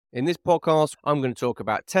In this podcast, I'm going to talk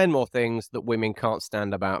about 10 more things that women can't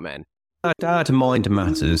stand about men. Dad Mind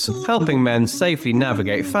Matters, helping men safely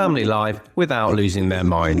navigate family life without losing their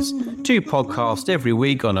minds. 2 podcasts every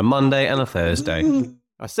week on a Monday and a Thursday.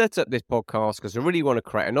 I set up this podcast because I really want to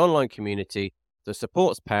create an online community that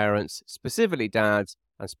supports parents, specifically dads,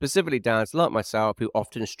 and specifically dads like myself who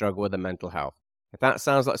often struggle with their mental health. If that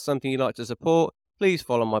sounds like something you'd like to support, please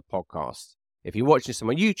follow my podcast. If you're watching this on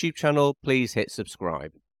my YouTube channel, please hit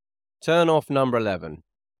subscribe. Turn off number 11,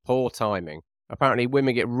 poor timing. Apparently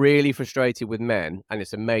women get really frustrated with men and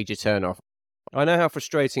it's a major turn off. I know how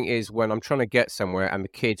frustrating it is when I'm trying to get somewhere and the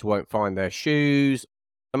kids won't find their shoes.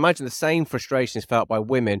 Imagine the same frustration is felt by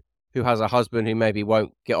women who has a husband who maybe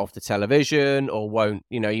won't get off the television or won't,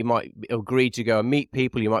 you might agree to go and meet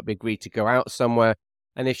people, you might be agreed to go out somewhere.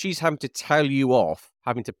 And if she's having to tell you off,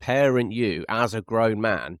 having to parent you as a grown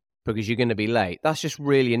man because you're going to be late, that's just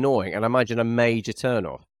really annoying and I imagine a major turn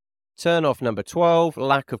off. Turn off number 12,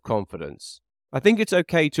 lack of confidence. I think it's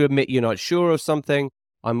okay to admit you're not sure of something.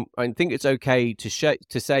 I think it's okay to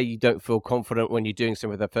say you don't feel confident when you're doing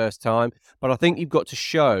something for the first time, but I think you've got to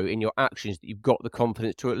show in your actions that you've got the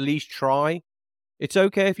confidence to at least try. It's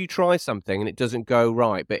okay if you try something and it doesn't go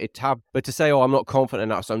right, but to say, oh, I'm not confident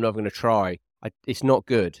enough, so I'm not going to try, it's not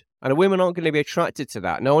good. And women aren't going to be attracted to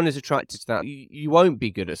that. No one is attracted to that. You won't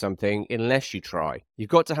be good at something unless you try. You've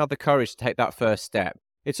got to have the courage to take that first step.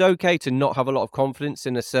 It's okay to not have a lot of confidence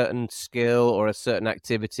in a certain skill or a certain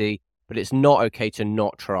activity, but it's not okay to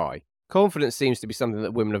not try. Confidence seems to be something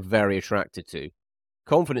that women are very attracted to.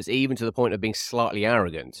 Confidence even to the point of being slightly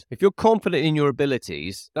arrogant. If you're confident in your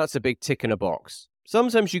abilities, that's a big tick in a box.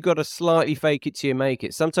 Sometimes you've got to slightly fake it till you make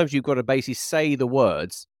it. Sometimes you've got to basically say the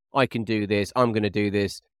words, I can do this, I'm going to do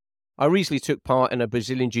this. I recently took part in a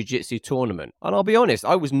Brazilian Jiu-Jitsu tournament, and I'll be honest,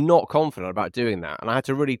 I was not confident about doing that, and I had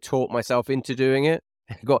to really talk myself into doing it.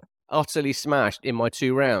 Got utterly smashed in my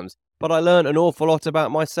 2 rounds, but I learned an awful lot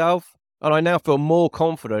about myself, and I now feel more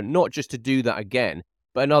confident not just to do that again,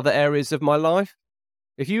 but in other areas of my life.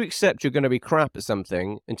 If you accept you're going to be crap at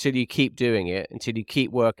something until you keep doing it, until you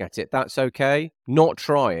keep working at it, that's okay. Not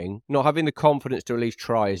trying, not having the confidence to at least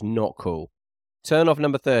try is not cool. Turn off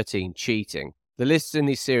number 13, cheating. The lists in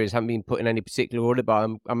these series haven't been put in any particular order, but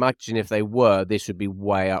I imagine if they were, this would be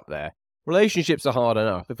way up there. Relationships are hard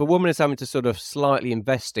enough. If a woman is having to sort of slightly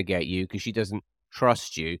investigate you because she doesn't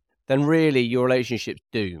trust you, then really your relationship's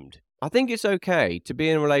doomed. I think it's okay to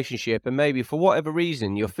be in a relationship and maybe for whatever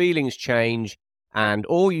reason your feelings change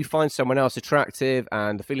or you find someone else attractive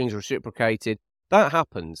and the feelings are reciprocated. That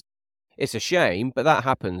happens. It's a shame, but that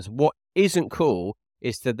happens. What isn't cool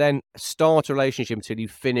is to then start a relationship until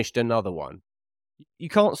you've finished another one. You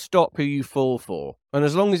can't stop who you fall for. And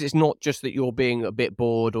as long as it's not just that you're being a bit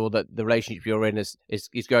bored or that the relationship you're in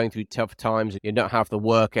is going through tough times, you don't have the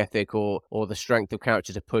work ethic or the strength of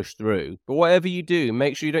character to push through. But whatever you do,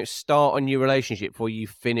 make sure you don't start a new relationship before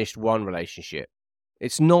you've finished one relationship.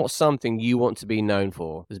 It's not something you want to be known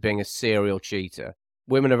for as being a serial cheater.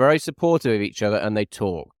 Women are very supportive of each other and they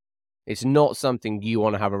talk. It's not something you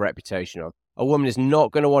want to have a reputation of. A woman is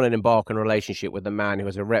not going to want to embark on a relationship with a man who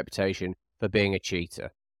has a reputation for being a cheater.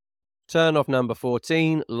 Turn off number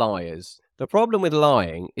 14, liars. The problem with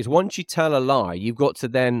lying is once you tell a lie, you've got to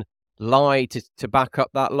then lie to back up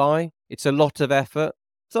that lie. It's a lot of effort.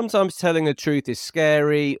 Sometimes telling the truth is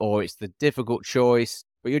scary or it's the difficult choice,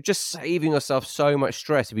 but you're just saving yourself so much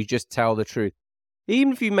stress if you just tell the truth.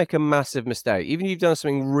 Even if you make a massive mistake, even if you've done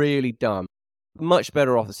something really dumb, much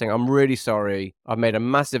better off than saying, I'm really sorry, I've made a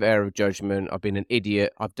massive error of judgment, I've been an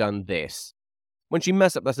idiot, I've done this. Once you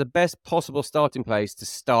mess up, that's the best possible starting place to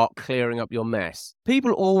start clearing up your mess.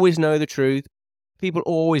 People always know the truth. People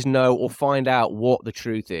always know or find out what the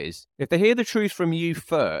truth is. If they hear the truth from you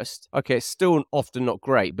first, okay, it's still often not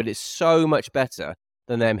great, but it's so much better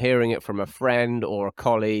than them hearing it from a friend or a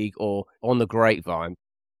colleague or on the grapevine.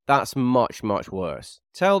 That's much, much worse.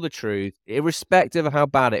 Tell the truth, irrespective of how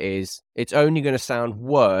bad it is. It's only going to sound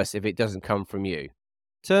worse if it doesn't come from you.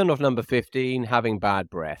 Turn off number 15, having bad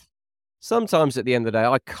breath. Sometimes at the end of the day,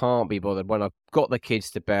 I can't be bothered when I've got the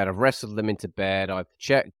kids to bed, I've wrestled them into bed, I've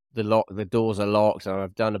checked the doors are locked, and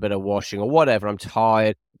I've done a bit of washing or whatever. I'm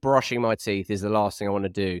tired. Brushing my teeth is the last thing I want to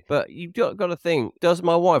do. But you've got to think, does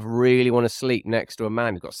my wife really want to sleep next to a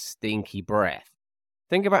man who's got stinky breath?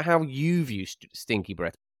 Think about how you view stinky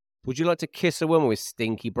breath. Would you like to kiss a woman with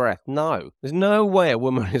stinky breath? No. There's no way a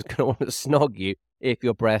woman is going to want to snog you if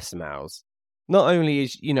your breath smells. Not only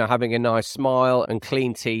is, having a nice smile and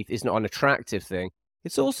clean teeth is not an attractive thing,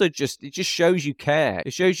 it's also it just shows you care.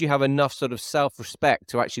 It shows you have enough sort of self-respect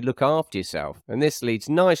to actually look after yourself. And this leads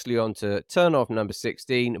nicely on to turn off number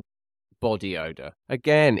 16, body odor.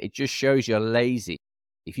 Again, it just shows you're lazy.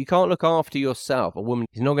 If you can't look after yourself, a woman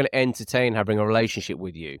is not going to entertain having a relationship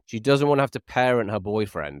with you. She doesn't want to have to parent her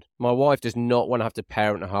boyfriend. My wife does not want to have to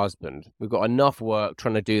parent her husband. We've got enough work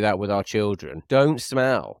trying to do that with our children. Don't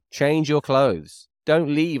smell. Change your clothes.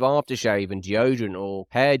 Don't leave aftershave and deodorant or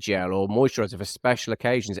hair gel or moisturizer for special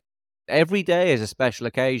occasions. Every day is a special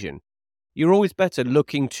occasion. You're always better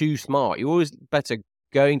looking too smart. You're always better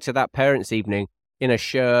going to that parents' evening in a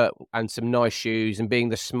shirt and some nice shoes and being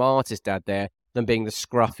the smartest dad there than being the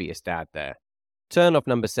scruffiest dad there. Turn off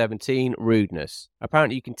number 17, rudeness.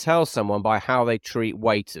 Apparently you can tell someone by how they treat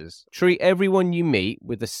waiters. Treat everyone you meet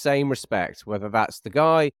with the same respect, whether that's the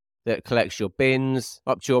guy that collects your bins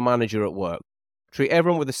up to your manager at work. Treat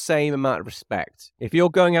everyone with the same amount of respect. If you're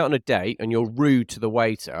going out on a date and you're rude to the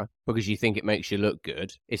waiter because you think it makes you look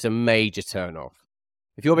good, it's a major turn off.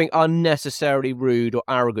 If you're being unnecessarily rude or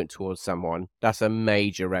arrogant towards someone, that's a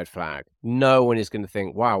major red flag. No one is going to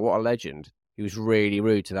think, wow, what a legend. He was really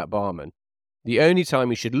rude to that barman. The only time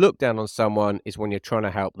you should look down on someone is when you're trying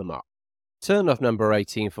to help them up. Turn off number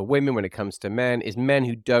 18 for women when it comes to men is men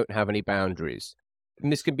who don't have any boundaries.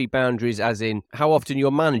 And this can be boundaries as in how often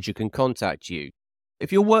your manager can contact you.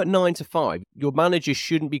 If you work 9 to 5, your manager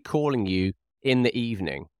shouldn't be calling you in the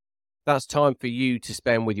evening. That's time for you to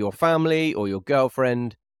spend with your family or your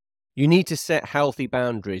girlfriend. You need to set healthy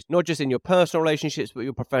boundaries, not just in your personal relationships, but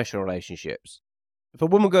your professional relationships. If a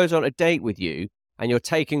woman goes on a date with you and you're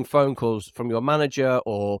taking phone calls from your manager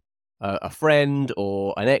or a friend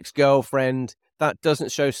or an ex-girlfriend, that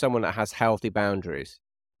doesn't show someone that has healthy boundaries.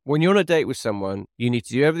 When you're on a date with someone, you need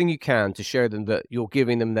to do everything you can to show them that you're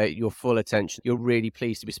giving them your full attention. You're really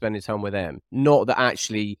pleased to be spending time with them, not that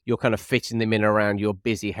actually you're kind of fitting them in around your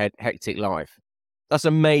busy, hectic life. That's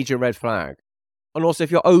a major red flag. And also,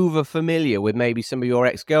 if you're over familiar with maybe some of your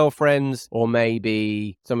ex-girlfriends or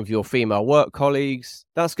maybe some of your female work colleagues,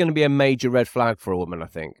 that's going to be a major red flag for a woman, I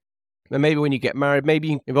think. And maybe when you get married,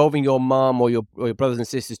 maybe involving your mum or your brothers and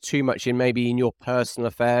sisters too much in your personal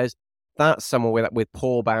affairs, that's someone with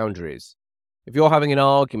poor boundaries. If you're having an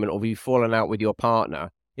argument or you've fallen out with your partner,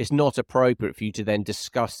 it's not appropriate for you to then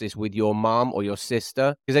discuss this with your mum or your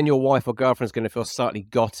sister, because then your wife or girlfriend's going to feel slightly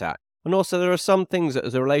got at. And also, there are some things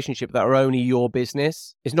as a relationship that are only your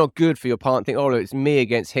business. It's not good for your partner to think, oh, it's me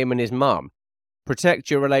against him and his mum. Protect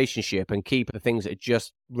your relationship and keep the things that are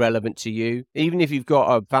just relevant to you. Even if you've got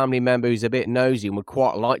a family member who's a bit nosy and would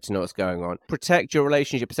quite like to know what's going on, protect your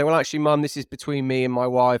relationship and say, well, actually, mum, this is between me and my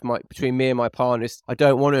wife, between me and my partner. I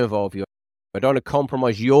don't want to involve you. I don't want to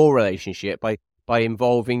compromise your relationship by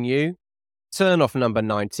involving you. Turn off number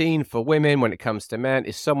 19 for women when it comes to men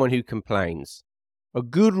is someone who complains. A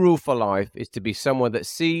good rule for life is to be someone that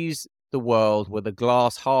sees the world with a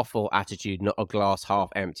glass half full attitude, not a glass half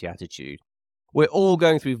empty attitude. We're all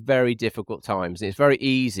going through very difficult times, and it's very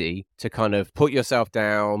easy to kind of put yourself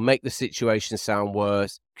down, make the situation sound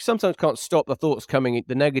worse. You sometimes can't stop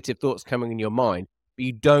the negative thoughts coming in your mind, but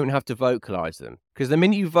you don't have to vocalize them. Because the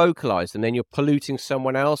minute you vocalize them, then you're polluting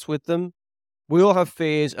someone else with them. We all have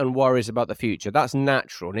fears and worries about the future. That's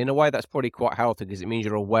natural. And in a way, that's probably quite healthy because it means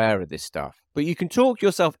you're aware of this stuff. But you can talk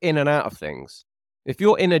yourself in and out of things. If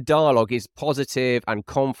your inner dialogue is positive and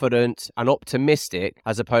confident and optimistic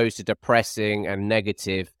as opposed to depressing and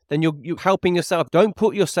negative, then you're helping yourself. Don't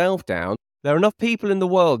put yourself down. There are enough people in the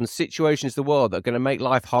world and situations in the world that are going to make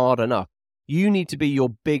life hard enough. You need to be your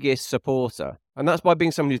biggest supporter. And that's by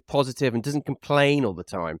being someone who's positive and doesn't complain all the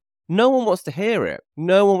time. No one wants to hear it.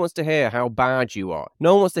 No one wants to hear how bad you are.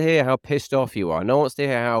 No one wants to hear how pissed off you are. No one wants to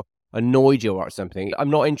hear how annoyed you are at something.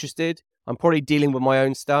 I'm not interested. I'm probably dealing with my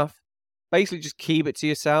own stuff. Basically, just keep it to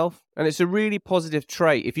yourself. And it's a really positive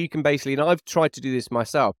trait. If you can basically, and I've tried to do this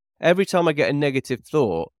myself, every time I get a negative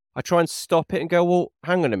thought, I try and stop it and go, well,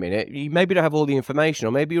 hang on a minute. You maybe don't have all the information,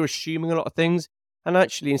 or maybe you're assuming a lot of things. And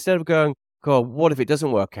actually, instead of going, God, what if it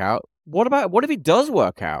doesn't work out? What if it does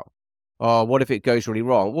work out? Oh, what if it goes really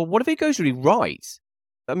wrong? Well, what if it goes really right?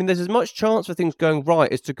 I mean, there's as much chance for things going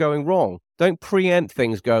right as to going wrong. Don't preempt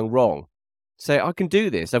things going wrong. Say, I can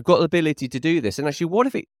do this. I've got the ability to do this. And actually, what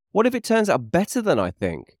if it turns out better than I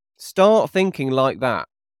think? Start thinking like that.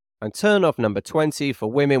 And turn off number 20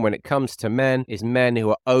 for women when it comes to men is men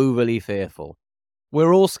who are overly fearful.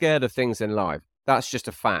 We're all scared of things in life. That's just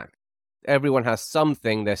a fact. Everyone has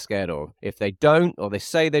something they're scared of. If they don't, or they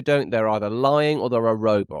say they don't, they're either lying or they're a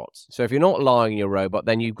robot. So if you're not lying, you're a robot,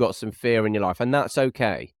 then you've got some fear in your life, and that's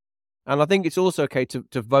okay. And I think it's also okay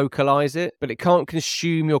to vocalize it, but it can't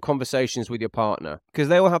consume your conversations with your partner because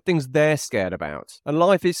they will have things they're scared about. And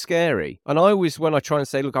life is scary. And I always, when I try and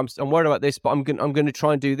say, look, I'm worried about this, but I'm going to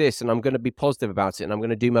try and do this, and I'm going to be positive about it, and I'm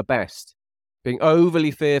going to do my best. Being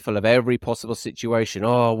overly fearful of every possible situation.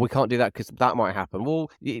 Oh, we can't do that because that might happen.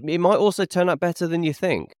 Well, it might also turn out better than you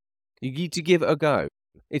think. You need to give it a go.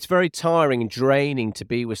 It's very tiring and draining to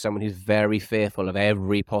be with someone who's very fearful of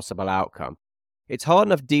every possible outcome. It's hard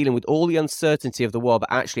enough dealing with all the uncertainty of the world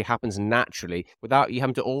that actually happens naturally without you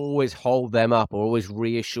having to always hold them up or always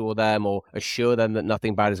reassure them or assure them that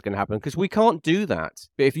nothing bad is going to happen, because we can't do that.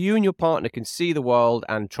 But if you and your partner can see the world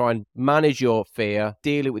and try and manage your fear,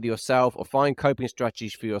 deal it with yourself, or find coping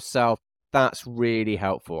strategies for yourself, that's really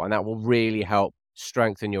helpful, and that will really help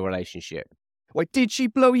strengthen your relationship. Why did she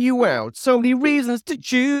blow you out? So many reasons to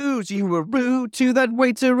choose. You were rude to that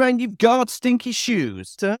waiter and you've got stinky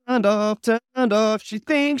shoes. Turned off. She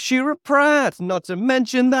thinks you're a prat. Not to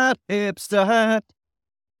mention that hipster hat.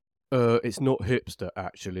 It's not hipster,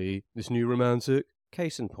 actually. This new romantic.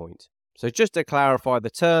 Case in point. So just to clarify the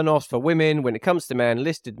turn-offs for women when it comes to men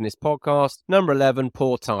listed in this podcast, number 11,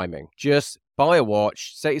 poor timing. Just buy a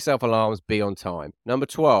watch, set yourself alarms, be on time. Number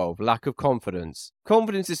 12, lack of confidence.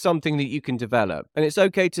 Confidence is something that you can develop, and it's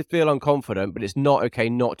okay to feel unconfident, but it's not okay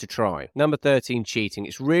not to try. Number 13, cheating.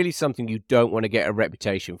 It's really something you don't want to get a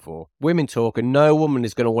reputation for. Women talk, and no woman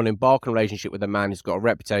is going to want to embark on a relationship with a man who's got a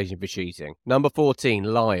reputation for cheating. Number 14,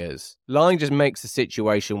 liars. Lying just makes the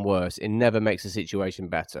situation worse. It never makes the situation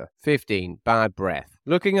better. 15, bad breath.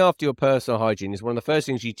 Looking after your personal hygiene is one of the first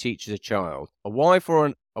things you teach as a child. A wife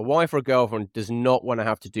or a girlfriend does not want to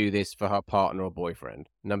have to do this for her partner or boyfriend.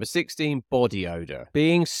 Number 16, body odor.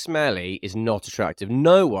 Being smelly is not attractive.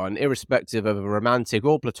 No one, irrespective of a romantic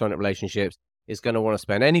or platonic relationships, is going to want to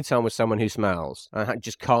spend any time with someone who smells and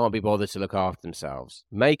just can't be bothered to look after themselves.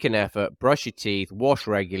 Make an effort, brush your teeth, wash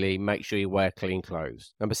regularly, make sure you wear clean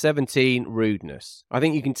clothes. Number 17, rudeness. I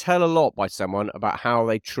think you can tell a lot by someone about how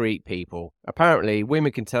they treat people. Apparently,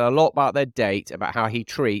 women can tell a lot about their date about how he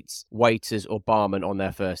treats waiters or barmen on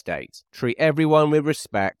their first date. Treat everyone with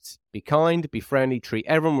respect. Be kind, be friendly, treat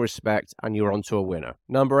everyone with respect, and you're onto a winner.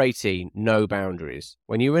 Number 18, no boundaries.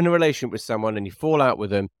 When you're in a relationship with someone and you fall out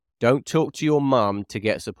with them, don't talk to your mum to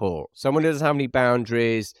get support. Someone who doesn't have any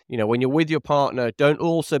boundaries, when you're with your partner, don't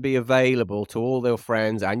also be available to all their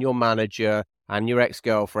friends and your manager and your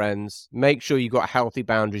ex-girlfriends. Make sure you've got healthy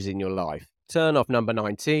boundaries in your life. Turn off number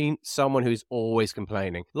 19, someone who's always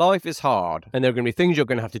complaining. Life is hard, and there are going to be things you're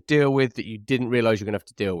going to have to deal with that you didn't realize you're going to have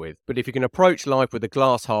to deal with. But if you can approach life with a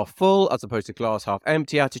glass half full as opposed to glass half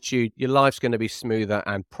empty attitude, your life's going to be smoother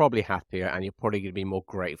and probably happier, and you're probably going to be more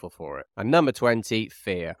grateful for it. And number 20,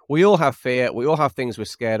 fear. We all have fear. We all have things we're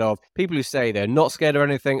scared of. People who say they're not scared of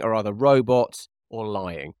anything are either robots or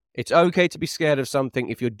lying. It's okay to be scared of something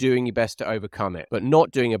if you're doing your best to overcome it, but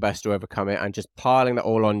not doing your best to overcome it and just piling that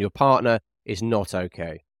all on your partner is not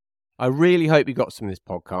okay. I really hope you got some of this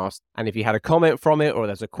podcast, and if you had a comment from it or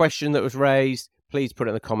there's a question that was raised, please put it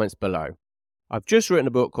in the comments below. I've just written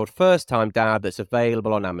a book called First Time Dad that's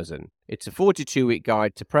available on Amazon. It's a 42-week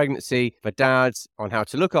guide to pregnancy for dads on how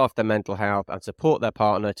to look after their mental health and support their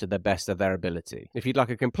partner to the best of their ability. If you'd like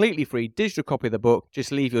a completely free digital copy of the book,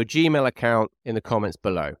 just leave your Gmail account in the comments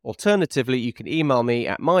below. Alternatively, you can email me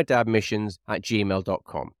at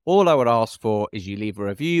mydadmissions@gmail.com. All I would ask for is you leave a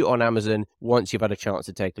review on Amazon once you've had a chance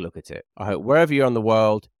to take a look at it. I hope wherever you're in the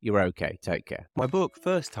world, you're okay. Take care. My book,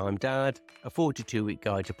 First Time Dad, a 42-week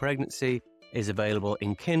guide to pregnancy, is available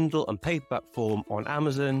in Kindle and paperback form on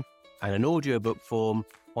Amazon and an audiobook form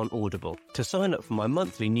on Audible. To sign up for my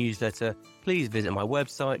monthly newsletter, please visit my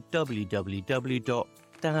website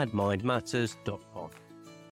www.dadmindmatters.com.